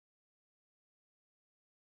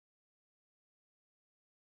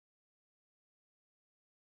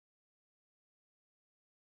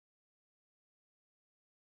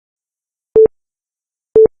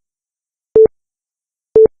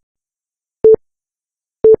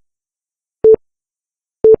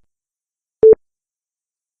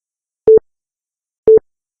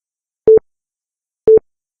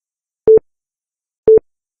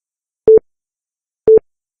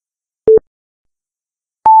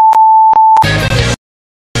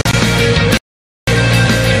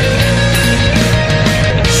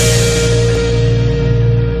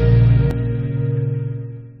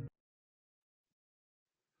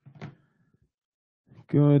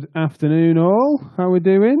Good afternoon, all. How are we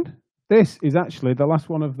doing? This is actually the last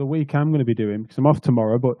one of the week I'm going to be doing because I'm off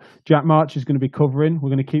tomorrow. But Jack March is going to be covering. We're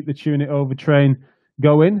going to keep the Tune It Over train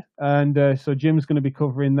going, and so Jim's going to be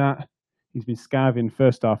covering that. He's been skiving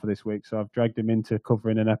first half of this week, so I've dragged him into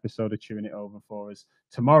covering an episode of Tune It Over for us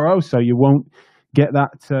tomorrow. So you won't get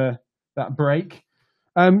that break.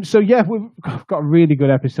 So yeah, we've got a really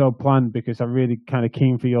good episode planned because I'm really kind of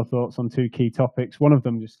keen for your thoughts on two key topics. One of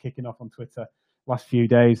them just kicking off on Twitter last few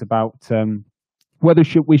days about whether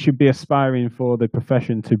we should be aspiring for the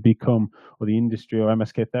profession to become, or the industry or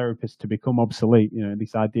MSK therapists to become obsolete. You know,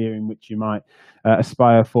 this idea in which you might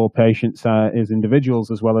aspire for patients as individuals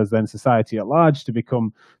as well as then society at large to become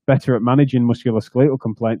better at managing musculoskeletal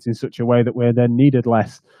complaints in such a way that we're then needed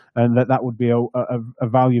less, and that would be a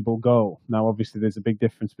valuable goal. Now, obviously, there's a big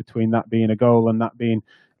difference between that being a goal and that being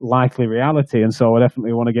likely reality, and so I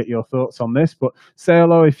definitely want to get your thoughts on this. But say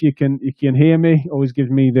hello if you can hear me. Always gives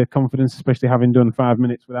me the confidence, especially having done 5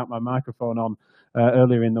 minutes without my microphone on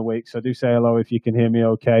earlier in the week. So do say hello if you can hear me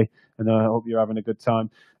okay, and I hope you're having a good time.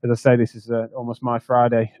 As I say, this is almost my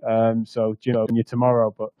Friday, so Jim, you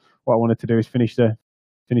tomorrow. But what I wanted to do is finish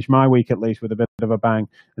my week at least with a bit of a bang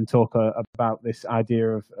and talk about this idea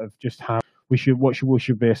of just how we should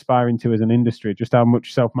be aspiring to as an industry, just how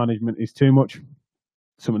much self-management is too much.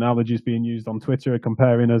 Some analogies being used on Twitter are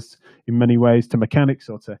comparing us in many ways to mechanics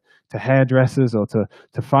or to hairdressers or to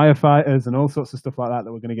firefighters and all sorts of stuff like that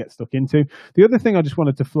we're going to get stuck into. The other thing I just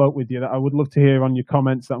wanted to float with you that I would love to hear on your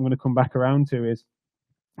comments that I'm going to come back around to is,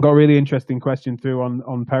 got a really interesting question through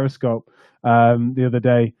on Periscope the other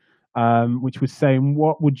day, which was saying,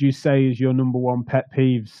 what would you say is your number one pet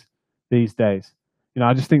peeves these days? You know,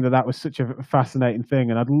 I just think that was such a fascinating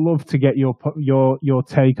thing, and I'd love to get your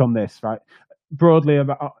take on this, right? Broadly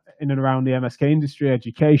about in and around the MSK industry,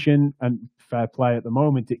 education, and fair play at the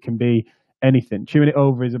moment, it can be anything. Tune It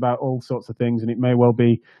Over is about all sorts of things, and it may well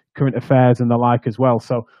be current affairs and the like as well.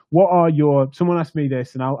 So someone asked me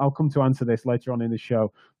this, and I'll come to answer this later on in the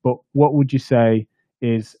show, but what would you say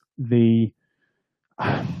is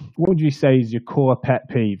your core pet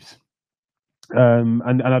peeves?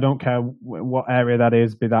 And I don't care what area that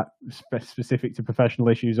is, be that specific to professional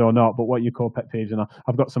issues or not, but what your core pet peeves, and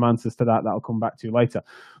I've got some answers to that I'll come back to later.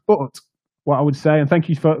 But what I would say, and thank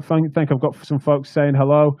you I've got some folks saying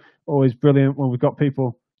hello, always brilliant when we've got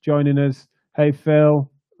people joining us. Hey Phil,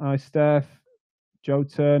 hi Steph, Joe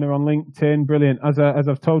Turner on LinkedIn, brilliant. As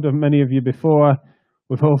I've told many of you before,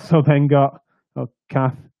 we've also then got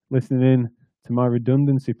Kath listening in to my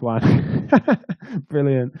redundancy plan.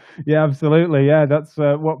 Brilliant. Yeah, absolutely. Yeah, that's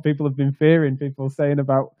what people have been fearing. People saying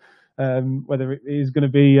about whether it is going to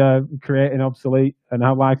be creating obsolete and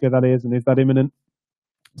how likely that is, and is that imminent.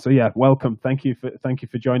 So yeah, welcome. Thank you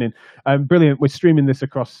for joining. Brilliant. We're streaming this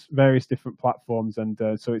across various different platforms, and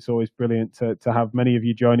so it's always brilliant to have many of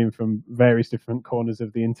you joining from various different corners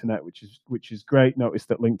of the internet, which is great. Notice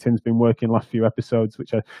that LinkedIn's been working last few episodes,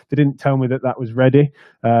 which they didn't tell me that was ready.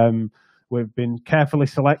 We've been carefully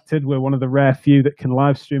selected. We're one of the rare few that can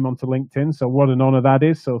live stream onto LinkedIn. So what an honor that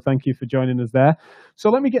is. So thank you for joining us there. So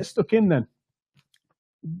let me get stuck in then.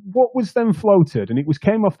 What was then floated, and it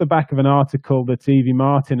came off the back of an article that Evie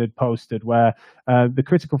Martin had posted, where the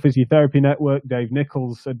Critical Physiotherapy Network, Dave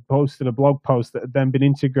Nichols, had posted a blog post that had then been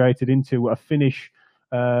integrated into a Finnish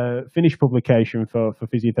publication for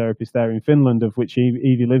physiotherapists there in Finland, of which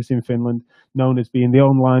Evie lives in Finland, known as being the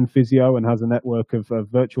online physio, and has a network of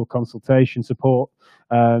virtual consultation support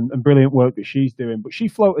and brilliant work that she's doing. But she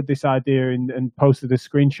floated this idea and posted a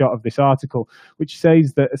screenshot of this article, which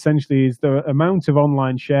says that essentially is the amount of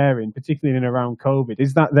online sharing, particularly in and around COVID,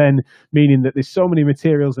 is that then meaning that there's so many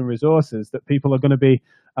materials and resources that people are going to be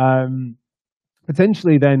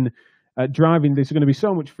potentially then driving. There's going to be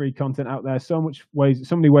so much free content out there, so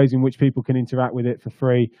many ways in which people can interact with it for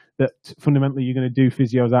free, that fundamentally you're going to do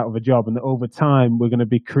physios out of a job, and that over time we're going to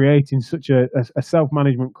be creating such a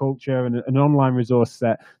self-management culture and an online resource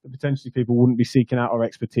set that potentially people wouldn't be seeking out our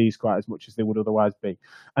expertise quite as much as they would otherwise be.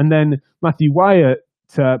 And then Matthew Wyatt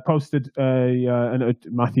posted, and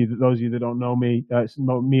Matthew, those of you that don't know me,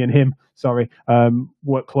 me and him,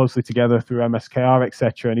 work closely together through MSKR,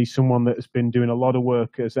 etc. And he's someone that has been doing a lot of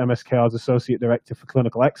work as MSKR's Associate Director for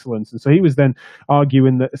Clinical Excellence. And so he was then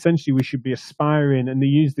arguing that essentially we should be aspiring, and they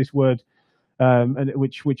used this word, and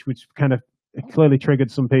which kind of clearly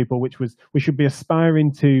triggered some people, which was we should be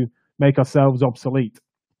aspiring to make ourselves obsolete.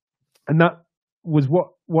 And that was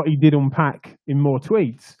what he did unpack in more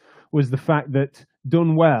tweets, was the fact that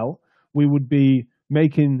done well, we would be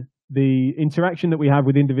making the interaction that we have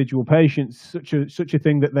with individual patients such a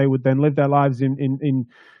thing that they would then live their lives in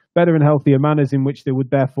better and healthier manners in which they would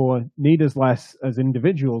therefore need us less as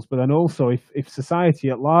individuals. But then also, if society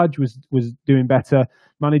at large was doing better,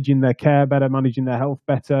 managing their care better, managing their health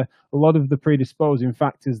better, a lot of the predisposing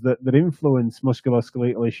factors that influence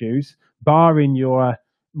musculoskeletal issues, barring your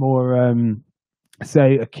more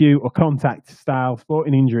say acute or contact style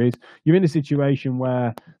sporting injuries, you're in a situation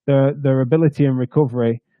where their ability and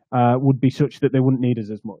recovery would be such that they wouldn't need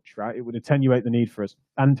us as much, right? It would attenuate the need for us.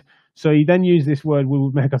 And so you then use this word, we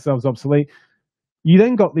would make ourselves obsolete. You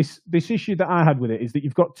then got this issue that I had with it, is that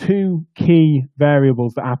you've got two key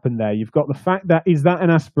variables that happen there. You've got the fact that, is that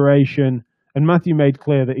an aspiration? And Matthew made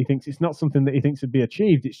clear that he thinks it's not something that he thinks would be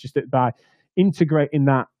achieved. It's just that by integrating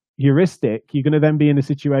that heuristic, you're going to then be in a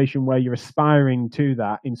situation where you're aspiring to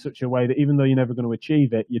that in such a way that even though you're never going to achieve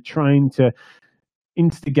it, you're trying to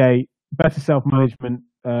instigate better self-management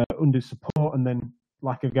under support, and then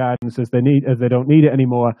lack of guidance as they don't need it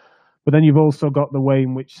anymore. But then you've also got the way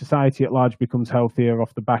in which society at large becomes healthier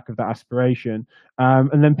off the back of that aspiration.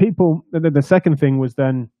 And then the second thing was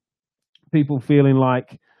then people feeling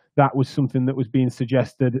like that was something that was being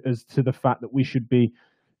suggested as to the fact that we should be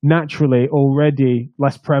naturally already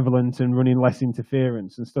less prevalent and running less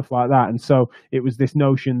interference and stuff like that. And so it was this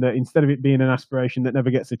notion that instead of it being an aspiration that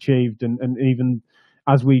never gets achieved, and even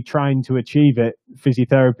as we trying to achieve it,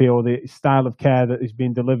 physiotherapy or the style of care that is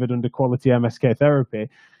being delivered under quality MSK therapy,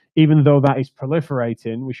 even though that is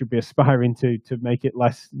proliferating, we should be aspiring to make it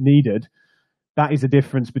less needed. That is a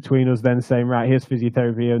difference between us then saying, right, here's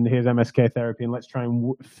physiotherapy and here's MSK therapy, and let's try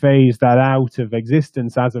and phase that out of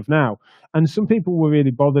existence as of now. And some people were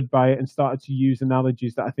really bothered by it and started to use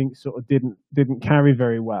analogies that I think sort of didn't carry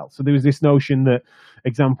very well. So there was this notion that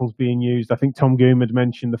examples being used. I think Tom Goom had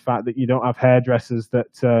mentioned the fact that you don't have hairdressers that,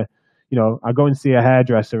 I go and see a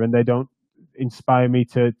hairdresser and they don't inspire me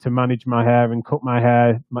to manage my hair and cut my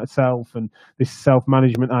hair myself, and this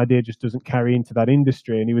self-management idea just doesn't carry into that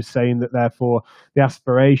industry. And he was saying that therefore the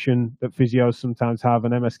aspiration that physios sometimes have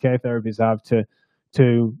and MSK therapists have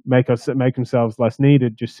to make themselves less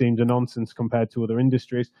needed just seems a nonsense compared to other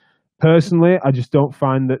industries. Personally, I just don't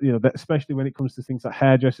find that, that especially when it comes to things like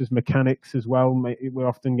hairdressers, mechanics as well, we're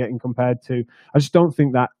often getting compared to. I just don't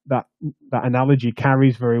think that analogy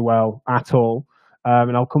carries very well at all.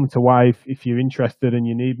 And I'll come to why, if you're interested and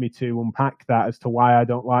you need me to unpack that as to why I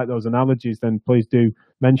don't like those analogies, then please do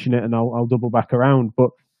mention it and I'll double back around. But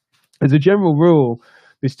as a general rule,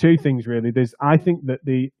 there's two things really. I think that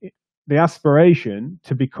the aspiration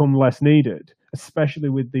to become less needed, especially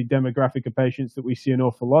with the demographic of patients that we see an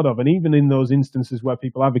awful lot of, and even in those instances where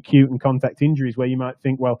people have acute and contact injuries where you might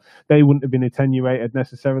think, well, they wouldn't have been attenuated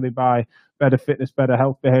necessarily by better fitness, better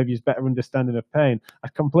health behaviors, better understanding of pain. I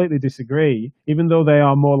completely disagree. Even though they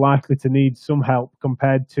are more likely to need some help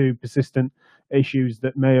compared to persistent issues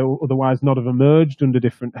that may otherwise not have emerged under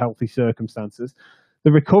different healthy circumstances,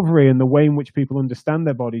 the recovery and the way in which people understand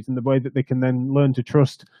their bodies and the way that they can then learn to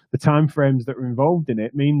trust the timeframes that are involved in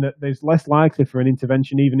it mean that there's less likely for an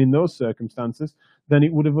intervention even in those circumstances than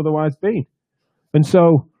it would have otherwise been. And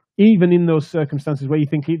so even in those circumstances where you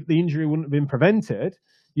think the injury wouldn't have been prevented,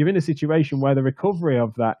 you're in a situation where the recovery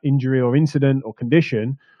of that injury or incident or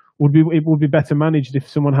condition would be better managed if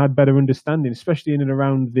someone had better understanding, especially in and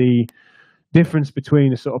around the difference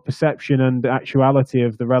between a sort of perception and actuality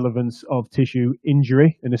of the relevance of tissue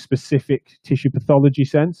injury in a specific tissue pathology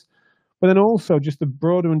sense, but then also just a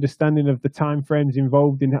broader understanding of the timeframes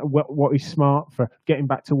involved in what is smart for getting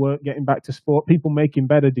back to work, getting back to sport, people making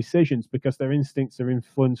better decisions because their instincts are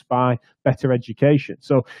influenced by better education.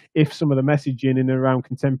 So if some of the messaging in and around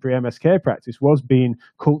contemporary MSK practice was being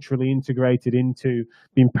culturally integrated into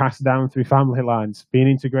being passed down through family lines, being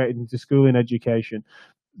integrated into schooling education,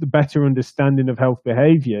 the better understanding of health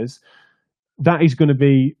behaviors, that is going to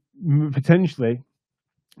be potentially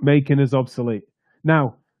making us obsolete.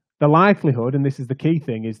 Now, the likelihood, and this is the key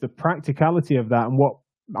thing, is the practicality of that. And what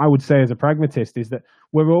I would say as a pragmatist is that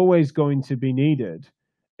we're always going to be needed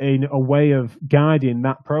in a way of guiding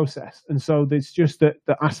that process. And so there's just that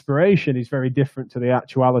the aspiration is very different to the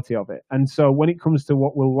actuality of it. And so when it comes to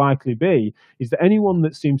what will likely be, is that anyone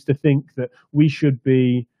that seems to think that we should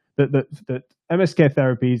be, that MSK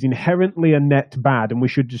therapy is inherently a net bad and we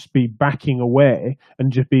should just be backing away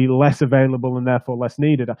and just be less available and therefore less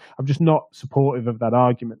needed, I'm just not supportive of that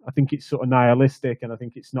argument. I think it's sort of nihilistic and I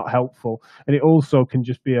think it's not helpful. And it also can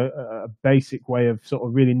just be a basic way of sort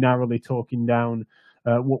of really narrowly talking down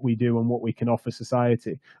what we do and what we can offer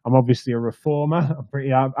society. I'm obviously a reformer. I'm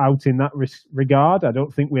pretty out in that regard. I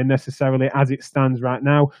don't think we're necessarily, as it stands right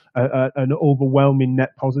now, an overwhelming net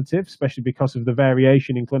positive, especially because of the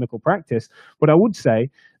variation in clinical practice. But I would say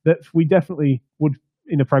that we definitely would,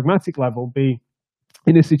 in a pragmatic level, be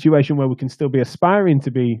in a situation where we can still be aspiring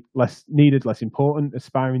to be less needed, less important,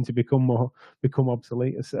 aspiring to become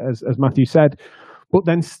obsolete, as Matthew said, but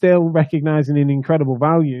then still recognizing an incredible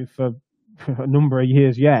value for a number of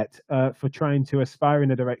years yet, for trying to aspire in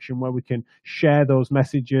a direction where we can share those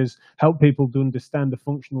messages, help people to understand the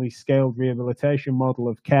functionally scaled rehabilitation model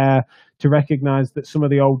of care, to recognize that some of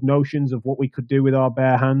the old notions of what we could do with our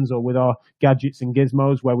bare hands or with our gadgets and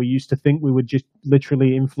gizmos, where we used to think we were just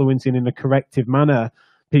literally influencing in a corrective manner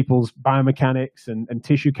people's biomechanics and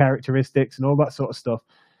tissue characteristics and all that sort of stuff.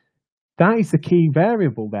 That is the key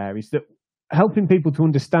variable there, is that helping people to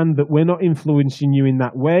understand that we're not influencing you in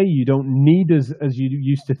that way. You don't need us as you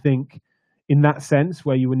used to think in that sense,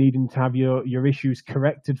 where you were needing to have your issues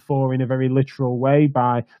corrected for in a very literal way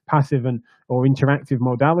by passive or interactive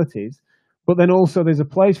modalities. But then also there's a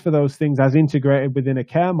place for those things as integrated within a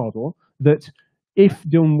care model that, if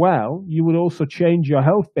done well, you would also change your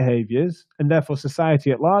health behaviors, and therefore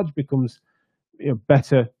society at large becomes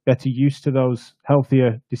better used to those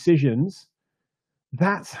healthier decisions.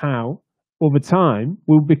 That's how over time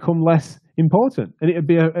will become less important, and it'd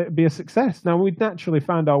be a success. Now, we'd naturally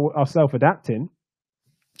find ourselves adapting.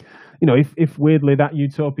 If weirdly that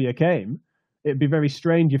utopia came, it'd be very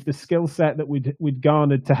strange if the skill set that we'd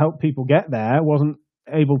garnered to help people get there wasn't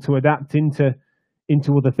able to adapt into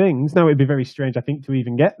other things. Now, it'd be very strange, I think, to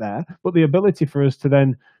even get there, but the ability for us to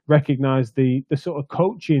then recognize the sort of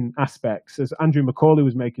coaching aspects, as Andrew McCauley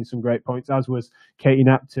was making some great points, as was Katie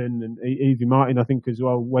Napton and Evie Martin, I think, as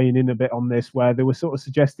well, weighing in a bit on this, where they were sort of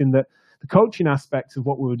suggesting that the coaching aspects of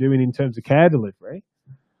what we were doing in terms of care delivery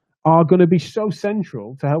are going to be so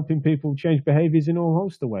central to helping people change behaviors in all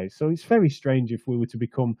host of ways. So it's very strange if we were to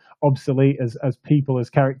become obsolete as people,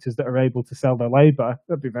 as characters that are able to sell their labor.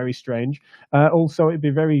 That'd be very strange. Also, it'd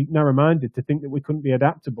be very narrow-minded to think that we couldn't be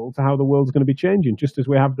adaptable to how the world's going to be changing, just as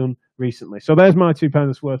we have done recently. So there's my 2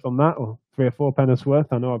 pence worth on that, or 3 or 4 pence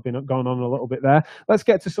worth. I know I've been gone on a little bit there. Let's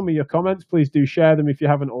get to some of your comments. Please do share them if you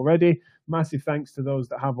haven't already. Massive thanks to those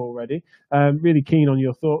that have already. Really keen on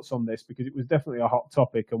your thoughts on this, because it was definitely a hot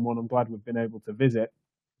topic and one I'm glad we've been able to visit.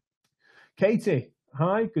 Katie,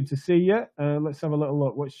 hi, good to see you. Let's have a little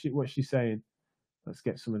look. What's she saying? Let's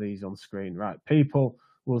get some of these on screen. Right, people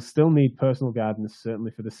will still need personal guidance,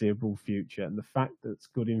 certainly for the foreseeable future. And the fact that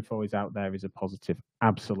good info is out there is a positive.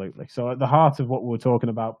 Absolutely. So at the heart of what we were talking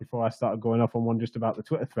about before I started going off on one just about the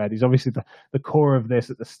Twitter thread is obviously the core of this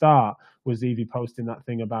at the start was Evie posting that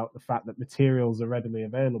thing about the fact that materials are readily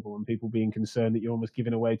available and people being concerned that you're almost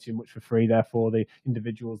giving away too much for free. Therefore, the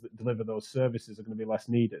individuals that deliver those services are going to be less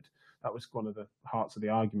needed. That was one of the hearts of the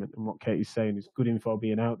argument. And what Katie's saying is good info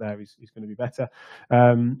being out there is going to be better.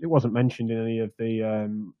 It wasn't mentioned in any of the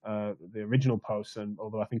original posts, and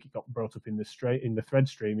although I think it got brought up in the thread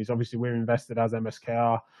stream, is obviously we're invested as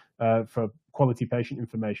MSKR for quality patient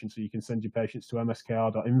information, so you can send your patients to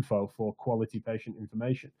mskr.info for quality patient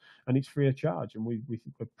information, and it's free of charge, and we're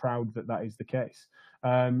proud that is the case.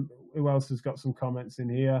 Who else has got some comments in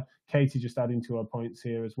here? Katie just adding to her points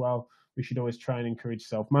here as well. We should always try and encourage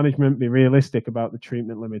self-management, be realistic about the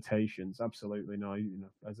treatment limitations. Absolutely. No,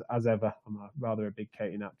 as ever, I'm rather a big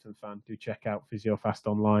Katie Napton fan. Do check out PhysioFast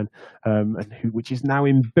online, which is now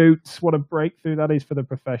in Boots. What a breakthrough that is for the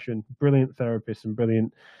profession. Brilliant therapists and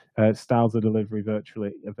brilliant styles of delivery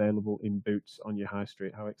virtually available in Boots on your high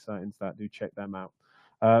street. How exciting is that? Do check them out.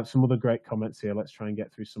 Some other great comments here. Let's try and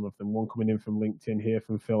get through some of them. One coming in from LinkedIn here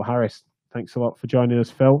from Phil Harris. Thanks a lot for joining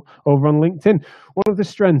us, Phil, over on LinkedIn. One of the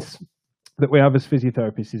strengths that we have as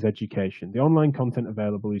physiotherapists is education. The online content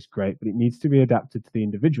available is great, but it needs to be adapted to the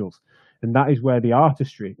individuals. And that is where the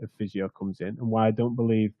artistry of physio comes in, and why I don't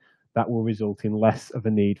believe that will result in less of a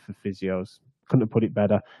need for physios. Couldn't have put it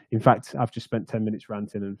better. In fact, I've just spent 10 minutes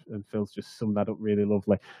ranting, and Phil's just summed that up really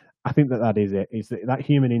lovely. I think that is it, is that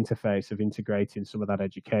human interface of integrating some of that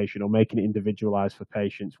education or making it individualized for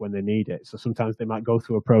patients when they need it. So sometimes they might go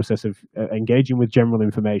through a process of engaging with general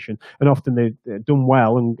information, and often they're done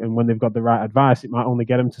well, and when they've got the right advice, it might only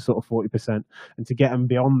get them to sort of 40%. And to get them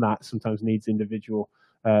beyond that sometimes needs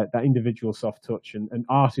that individual soft touch and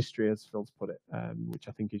artistry, as Phil's put it, which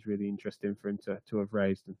I think is really interesting for him to have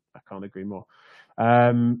raised, and I can't agree more.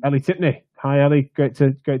 Ellie Tipney, hi Ellie, great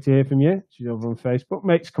to hear from you. She's over on Facebook.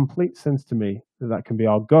 Makes complete sense to me that can be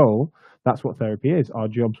our goal. That's what therapy is. Our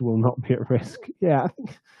jobs will not be at risk. Yeah, I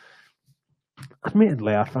think,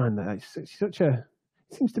 admittedly, I find that it's such a.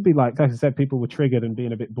 It seems to be like I said, people were triggered and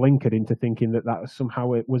being a bit blinkered into thinking that was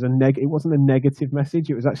somehow it wasn't a negative message.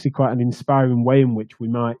 It was actually quite an inspiring way in which we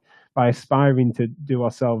might, by aspiring to do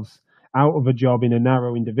ourselves out of a job in a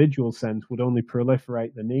narrow individual sense, would only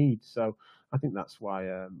proliferate the need. So I think that's why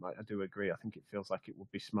I do agree. I think it feels like it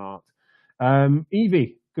would be smart.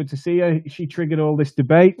 Evie, good to see her. She triggered all this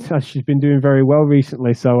debate as she's been doing very well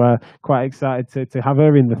recently. So quite excited to have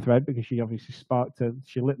her in the thread because she obviously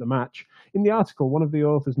she lit the match. In the article, one of the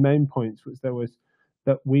author's main points was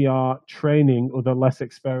that we are training other less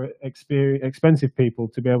expensive people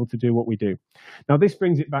to be able to do what we do. Now, this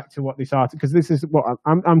brings it back to what this article, because this is what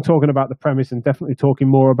I'm talking about, the premise, and definitely talking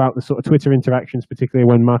more about the sort of Twitter interactions, particularly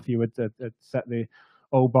when Matthew had set the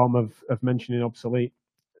O-bomb of mentioning obsolete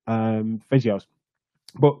physios.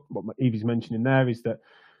 But what Evie's mentioning there is that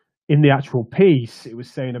in the actual piece, it was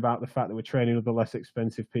saying about the fact that we're training other less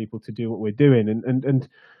expensive people to do what we're doing. And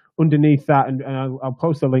underneath that, and I'll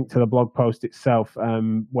post a link to the blog post itself,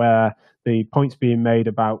 where the point's being made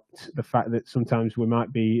about the fact that sometimes we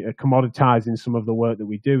might be commoditizing some of the work that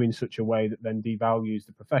we do in such a way that then devalues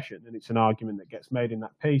the profession. And it's an argument that gets made in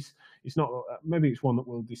that piece. It's not, maybe it's one that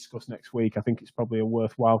we'll discuss next week. I think it's probably a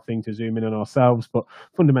worthwhile thing to zoom in on ourselves. But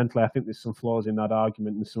fundamentally, I think there's some flaws in that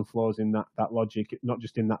argument and some flaws in that logic, not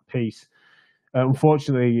just in that piece.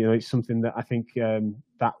 Unfortunately, it's something that I think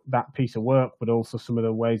that piece of work, but also some of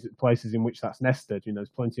the places in which that's nested. There's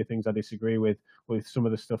plenty of things I disagree with some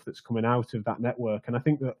of the stuff that's coming out of that network, and I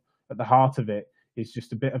think that at the heart of it is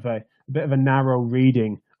just a bit of a narrow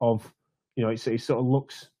reading of, it sort of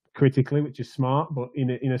looks critically, which is smart, but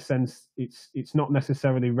in a sense, it's not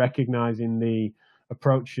necessarily recognizing the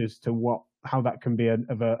approaches to how that can be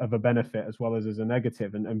of a benefit as well as a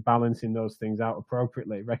negative, and balancing those things out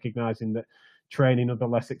appropriately, recognizing that training other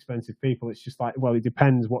less expensive people, it's just like, well, it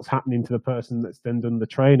depends what's happening to the person that's then done the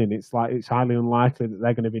training. It's like, it's highly unlikely that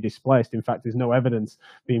they're going to be displaced. In fact, there's no evidence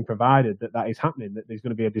being provided that is happening, that there's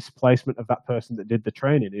going to be a displacement of that person that did the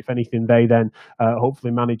training. If anything, they then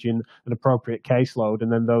hopefully managing an appropriate caseload, and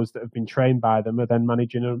then those that have been trained by them are then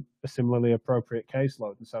managing a similarly appropriate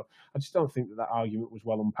caseload. And so I just don't think that argument was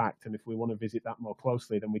well unpacked, and if we want to visit that more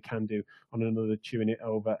closely, then we can do on another Chewing It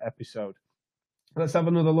Over episode. Let's have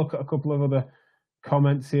another look at a couple of other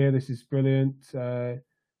comments here. This is brilliant.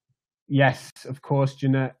 Yes, of course,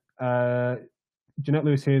 Jeanette. Jeanette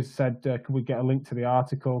Lewis here said, could we get a link to the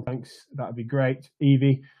article? Thanks, that'd be great.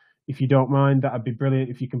 Evie, if you don't mind, that'd be brilliant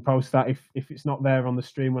if you can post that. If it's not there on the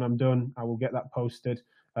stream when I'm done, I will get that posted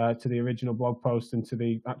to the original blog post and to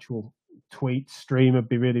the actual tweet stream. Would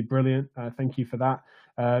be really brilliant. Thank you for that,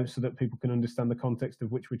 so that people can understand the context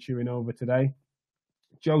of which we're chewing over today.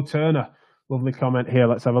 Joe Turner, lovely comment here.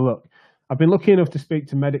 Let's have a look. I've been lucky enough to speak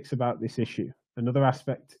to medics about this issue. Another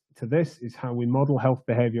aspect to this is how we model health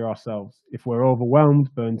behavior ourselves. If we're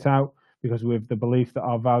overwhelmed, burnt out, because we have the belief that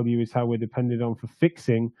our value is how we're depended on for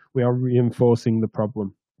fixing, we are reinforcing the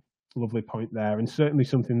problem. Lovely point there. And certainly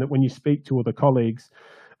something that when you speak to other colleagues,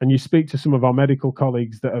 and you speak to some of our medical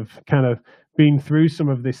colleagues that have kind of been through some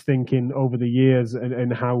of this thinking over the years,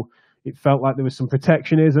 and how it felt like there was some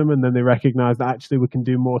protectionism, and then they recognized that actually we can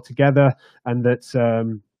do more together, and that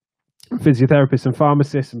physiotherapists and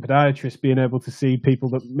pharmacists and podiatrists being able to see people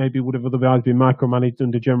that maybe would have otherwise been micromanaged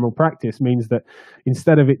under general practice means that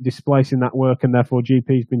instead of it displacing that work and therefore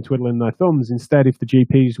GPs been twiddling their thumbs, instead if the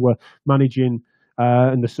GPs were managing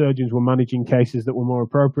and the surgeons were managing cases that were more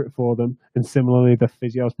appropriate for them, and similarly the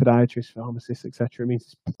physios, podiatrists, pharmacists, etc. It means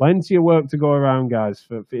there's plenty of work to go around, guys,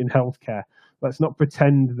 for in healthcare. Let's not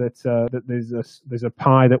pretend that that there's a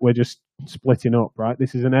pie that we're just splitting up, right?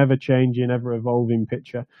 This is an ever-changing, ever-evolving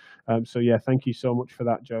picture. So yeah, thank you so much for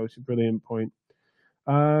that, Joe. It's a brilliant point.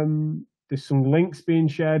 There's some links being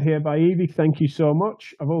shared here by Evie. Thank you so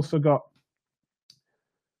much. I've also got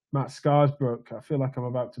Matt Scarsbrook. I feel like I'm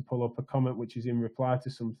about to pull up a comment which is in reply to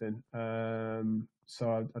something.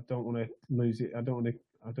 So I don't want to lose it. I don't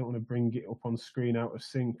want to bring it up on screen out of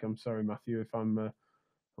sync. I'm sorry, Matthew, if I'm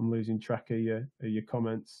losing track of your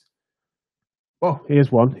comments. Oh,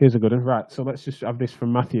 here's one. Here's a good one. Right. So let's just have this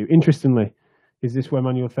from Matthew. Interestingly, is this where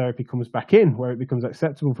manual therapy comes back in, where it becomes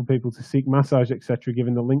acceptable for people to seek massage, etc.,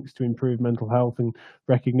 given the links to improve mental health and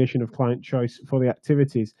recognition of client choice for the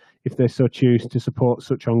activities, if they so choose to support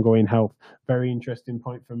such ongoing health? Very interesting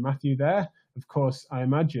point from Matthew there. Of course, I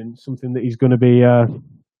imagine something that he's going to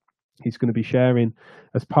be sharing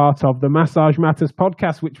as part of the Massage Matters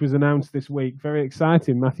podcast, which was announced this week. Very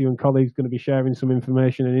exciting. Matthew and colleagues going to be sharing some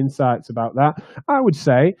information and insights about that. I would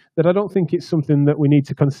say that I don't think it's something that we need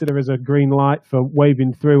to consider as a green light for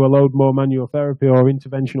waving through a load more manual therapy or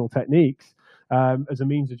interventional techniques as a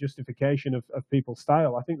means of justification of people's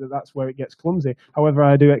style. I think that that's where it gets clumsy. However,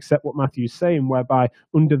 I do accept what Matthew's saying, whereby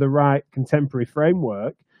under the right contemporary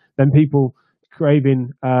framework, then people craving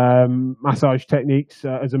massage techniques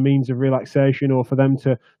as a means of relaxation, or for them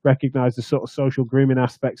to recognize the sort of social grooming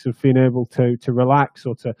aspects of being able to relax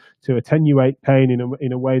or to attenuate pain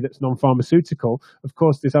in a way that's non-pharmaceutical. Of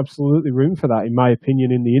course, there's absolutely room for that, in my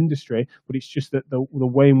opinion, in the industry, but it's just that the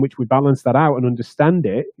way in which we balance that out and understand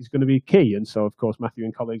it is going to be key. And so, of course, Matthew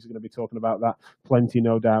and colleagues are going to be talking about that plenty,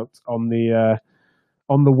 no doubt, on the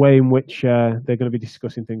way in which they're going to be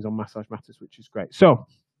discussing things on Massage Matters, which is great. So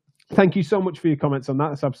thank you so much for your comments on that.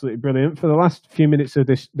 That's absolutely brilliant. For the last few minutes of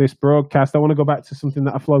this broadcast, I want to go back to something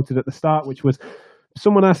that I floated at the start, which was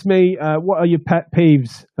someone asked me, what are your pet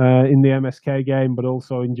peeves in the MSK game, but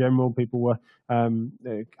also in general. People were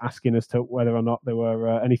asking as to whether or not there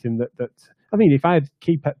were anything that I mean, if I had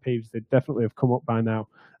key pet peeves, they'd definitely have come up by now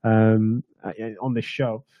on this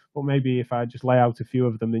show. But maybe if I just lay out a few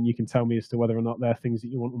of them, then you can tell me as to whether or not they're things that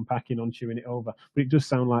you want unpacking on Chewing It Over. But it does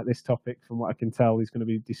sound like this topic, from what I can tell, is going to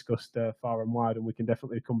be discussed far and wide, and we can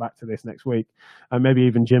definitely come back to this next week. And maybe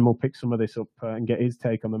even Jim will pick some of this up and get his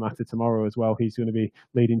take on the matter tomorrow as well. He's going to be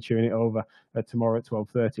leading Chewing It Over tomorrow at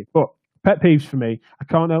 12:30. But pet peeves for me, I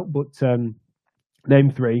can't help but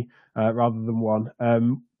name three rather than one.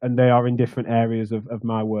 And they are in different areas of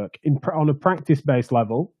my work. On a practice-based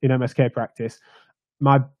level, in MSK practice,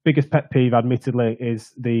 my biggest pet peeve, admittedly,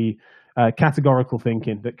 is the categorical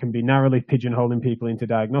thinking that can be narrowly pigeonholing people into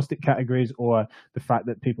diagnostic categories, or the fact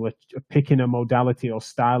that people are picking a modality or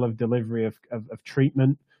style of delivery of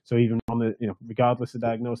treatment. So even on the, regardless of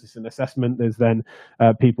diagnosis and assessment, there's then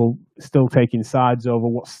people still taking sides over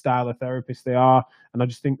what style of therapist they are. And I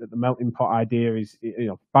just think that the melting pot idea is,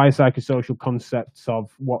 biopsychosocial concepts of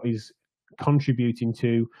what is contributing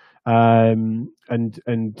to and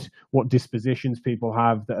what dispositions people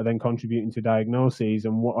have that are then contributing to diagnoses,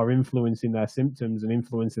 and what are influencing their symptoms and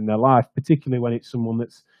influencing their life, particularly when it's someone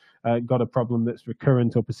that's got a problem that's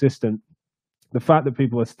recurrent or persistent. The fact that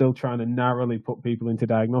people are still trying to narrowly put people into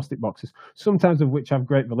diagnostic boxes, sometimes of which have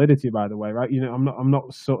great validity, by the way, right? I'm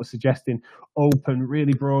not sort of suggesting open,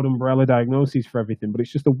 really broad umbrella diagnoses for everything, but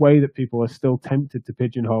it's just the way that people are still tempted to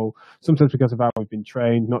pigeonhole, sometimes because of how we've been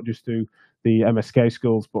trained, not just through the MSK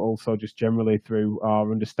schools, but also just generally through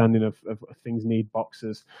our understanding of things need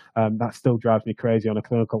boxes. That still drives me crazy on a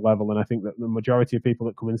clinical level. And I think that the majority of people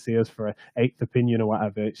that come and see us for an eighth opinion or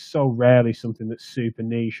whatever, it's so rarely something that's super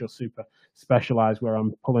niche or super specialized, where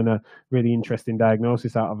I'm pulling a really interesting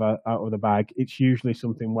diagnosis out of the bag. It's usually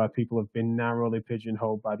something where people have been narrowly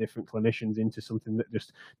pigeonholed by different clinicians into something that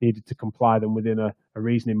just needed to comply them within a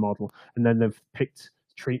reasoning model. And then they've picked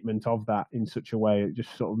treatment of that in such a way, it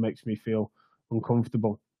just sort of makes me feel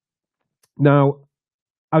uncomfortable. Now,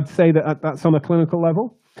 I'd say that that's on a clinical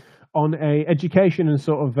level. On a education and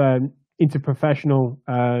sort of interprofessional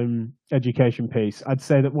education piece, I'd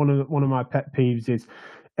say that one of my pet peeves is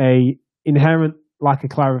a inherent lack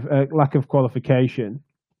of qualification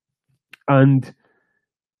and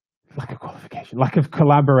lack of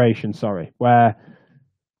collaboration. Sorry, where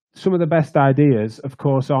some of the best ideas, of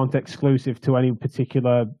course, aren't exclusive to any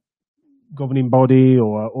particular governing body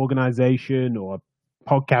or organization or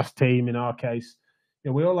podcast team. In our case,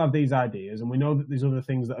 we all have these ideas, and we know that there's other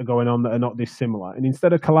things that are going on that are not dissimilar. And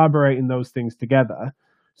instead of collaborating those things together,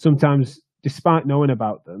 sometimes, despite knowing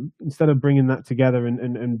about them, instead of bringing that together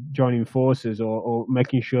and joining forces or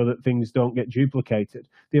making sure that things don't get duplicated,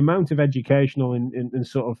 the amount of educational and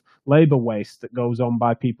sort of labor waste that goes on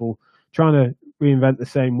by people trying to reinvent the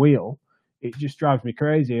same wheel, it just drives me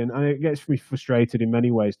crazy. And it gets me frustrated in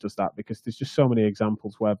many ways, does that, because there's just so many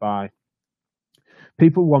examples whereby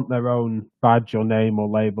people want their own badge or name or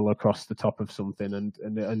label across the top of something,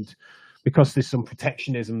 and because there's some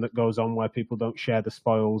protectionism that goes on where people don't share the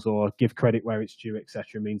spoils or give credit where it's due,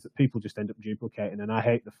 etc., means that people just end up duplicating. And I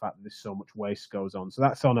hate the fact that there's so much waste goes on. So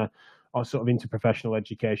that's on a sort of interprofessional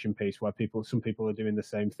education piece where some people are doing the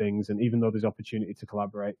same things, and even though there's opportunity to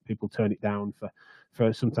collaborate, people turn it down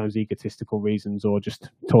for sometimes egotistical reasons, or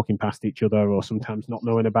just talking past each other, or sometimes not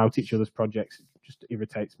knowing about each other's projects. It just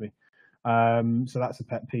irritates me. So that's a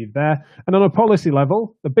pet peeve there. And on a policy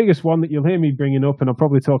level, the biggest one that you'll hear me bringing up, and I'll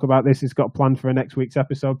probably talk about this, it's got planned for next week's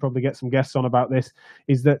episode, probably get some guests on about this,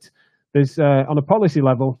 is that there's on a policy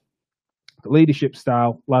level, the leadership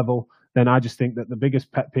style level, then I just think that the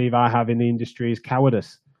biggest pet peeve I have in the industry is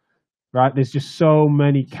cowardice. Right? There's just so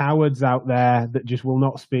many cowards out there that just will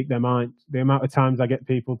not speak their mind. The amount of times I get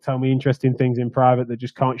people tell me interesting things in private that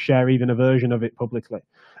just can't share even a version of it publicly.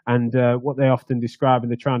 And what they often describe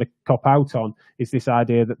and they're trying to cop out on is this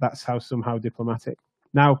idea that that's how somehow diplomatic.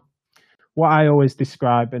 Now, what I always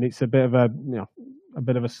describe, and it's a bit of a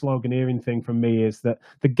sloganeering thing from me, is that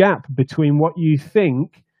the gap between what you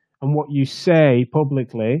think and what you say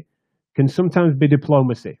publicly can sometimes be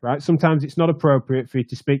diplomacy, right? Sometimes it's not appropriate for you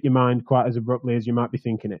to speak your mind quite as abruptly as you might be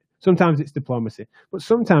thinking it. Sometimes it's diplomacy. But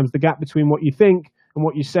sometimes the gap between what you think and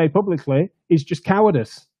what you say publicly is just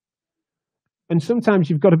cowardice. And sometimes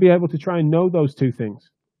you've got to be able to try and know those two things,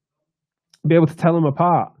 be able to tell them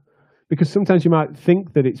apart. Because sometimes you might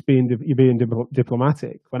think that you're being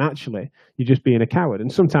diplomatic, when actually you're just being a coward.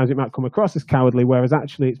 And sometimes it might come across as cowardly, whereas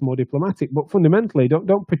actually it's more diplomatic. But fundamentally,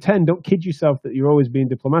 don't pretend, don't kid yourself that you're always being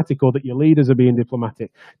diplomatic or that your leaders are being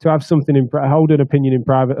diplomatic. To have something, hold an opinion in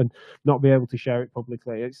private and not be able to share it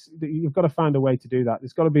publicly, you've got to find a way to do that.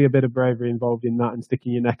 There's got to be a bit of bravery involved in that and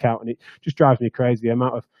sticking your neck out. And it just drives me crazy, the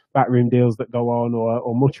amount of backroom deals that go on,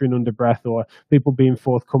 or muttering under breath, or people being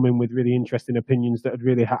forthcoming with really interesting opinions that would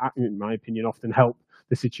really, in my opinion, often help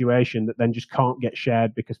the situation, that then just can't get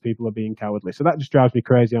shared because people are being cowardly. So that just drives me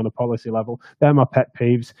crazy on a policy level. They're my pet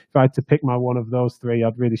peeves. If I had to pick my one of those three,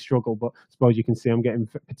 I'd really struggle. But I suppose you can see I'm getting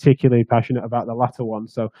particularly passionate about the latter one.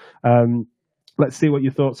 So let's see what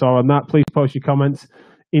your thoughts are on that. Please post your comments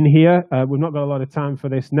in here. We've not got a lot of time for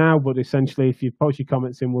this now, but essentially, if you post your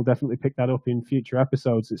comments in, we'll definitely pick that up in future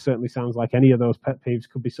episodes. It certainly sounds like any of those pet peeves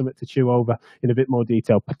could be something to chew over in a bit more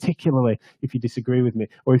detail, particularly if you disagree with me.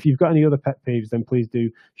 Or if you've got any other pet peeves, then please do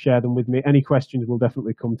share them with me. Any questions, we'll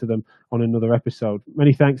definitely come to them on another episode.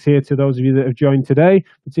 Many thanks here to those of you that have joined today,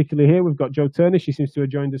 particularly here. We've got Jo Turner. She seems to have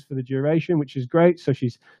joined us for the duration, which is great. So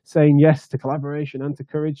she's saying yes to collaboration and to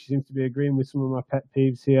courage. She seems to be agreeing with some of my pet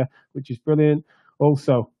peeves here, which is brilliant.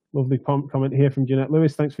 Also, lovely comment here from Jeanette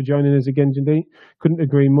Lewis. Thanks for joining us again, Jeanette. Couldn't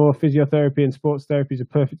agree more. Physiotherapy and sports therapy is a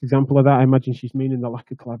perfect example of that. I imagine she's meaning the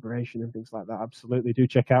lack of collaboration and things like that. Absolutely. Do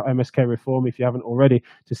check out MSK Reform if you haven't already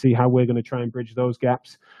to see how we're going to try and bridge those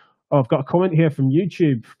gaps. Oh, I've got a comment here from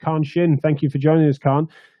YouTube. Khan Shin, thank you for joining us, Khan.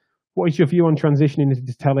 What is your view on transitioning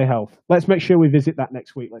into telehealth? Let's make sure we visit that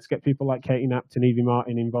next week. Let's get people like Katie Knapt and Evie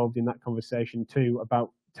Martin involved in that conversation too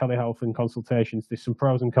about telehealth and consultations. There's some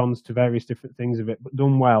pros and cons to various different things of it, but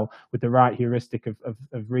done well with the right heuristic of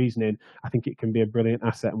reasoning, I think it can be a brilliant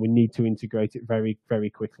asset, and we need to integrate it very, very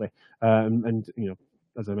quickly. And you know,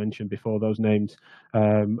 as I mentioned before, those names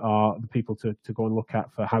are the people to go and look at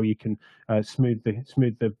for how you can smooth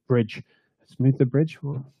the bridge, smooth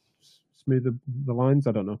the lines.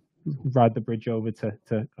 I don't know. Ride the bridge over to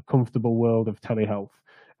a comfortable world of telehealth.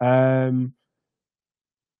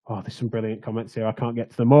 Oh, there's some brilliant comments here. I can't get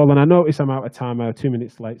to them all. And I notice I'm out of time. I'm 2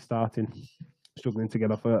 minutes late starting. Struggling to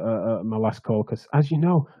get off my last call because, as you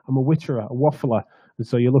know, I'm a witterer, a waffler. And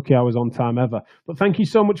so you're lucky I was on time ever. But thank you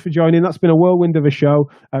so much for joining. That's been a whirlwind of a show.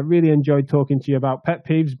 I really enjoyed talking to you about pet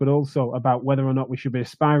peeves, but also about whether or not we should be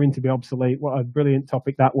aspiring to be obsolete. What a brilliant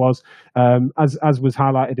topic that was. As was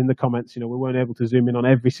highlighted in the comments, you know, we weren't able to zoom in on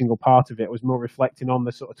every single part of it. It was more reflecting on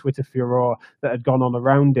the sort of Twitter furore that had gone on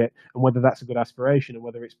around it and whether that's a good aspiration and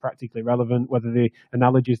whether it's practically relevant, whether the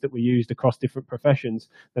analogies that we used across different professions,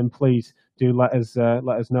 then please do let us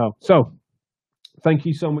know. So thank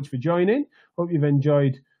you so much for joining. Hope you've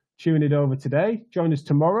enjoyed chewing it over today. Join us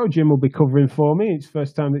tomorrow. Jim will be covering for me. It's the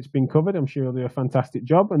first time it's been covered. I'm sure he'll do a fantastic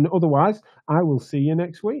job. And otherwise, I will see you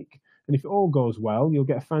next week. And if it all goes well, you'll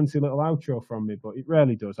get a fancy little outro from me, but it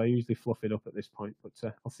rarely does. I usually fluff it up at this point. But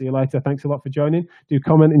I'll see you later. Thanks a lot for joining. Do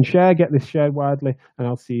comment and share. Get this shared widely, and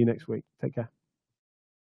I'll see you next week. Take care.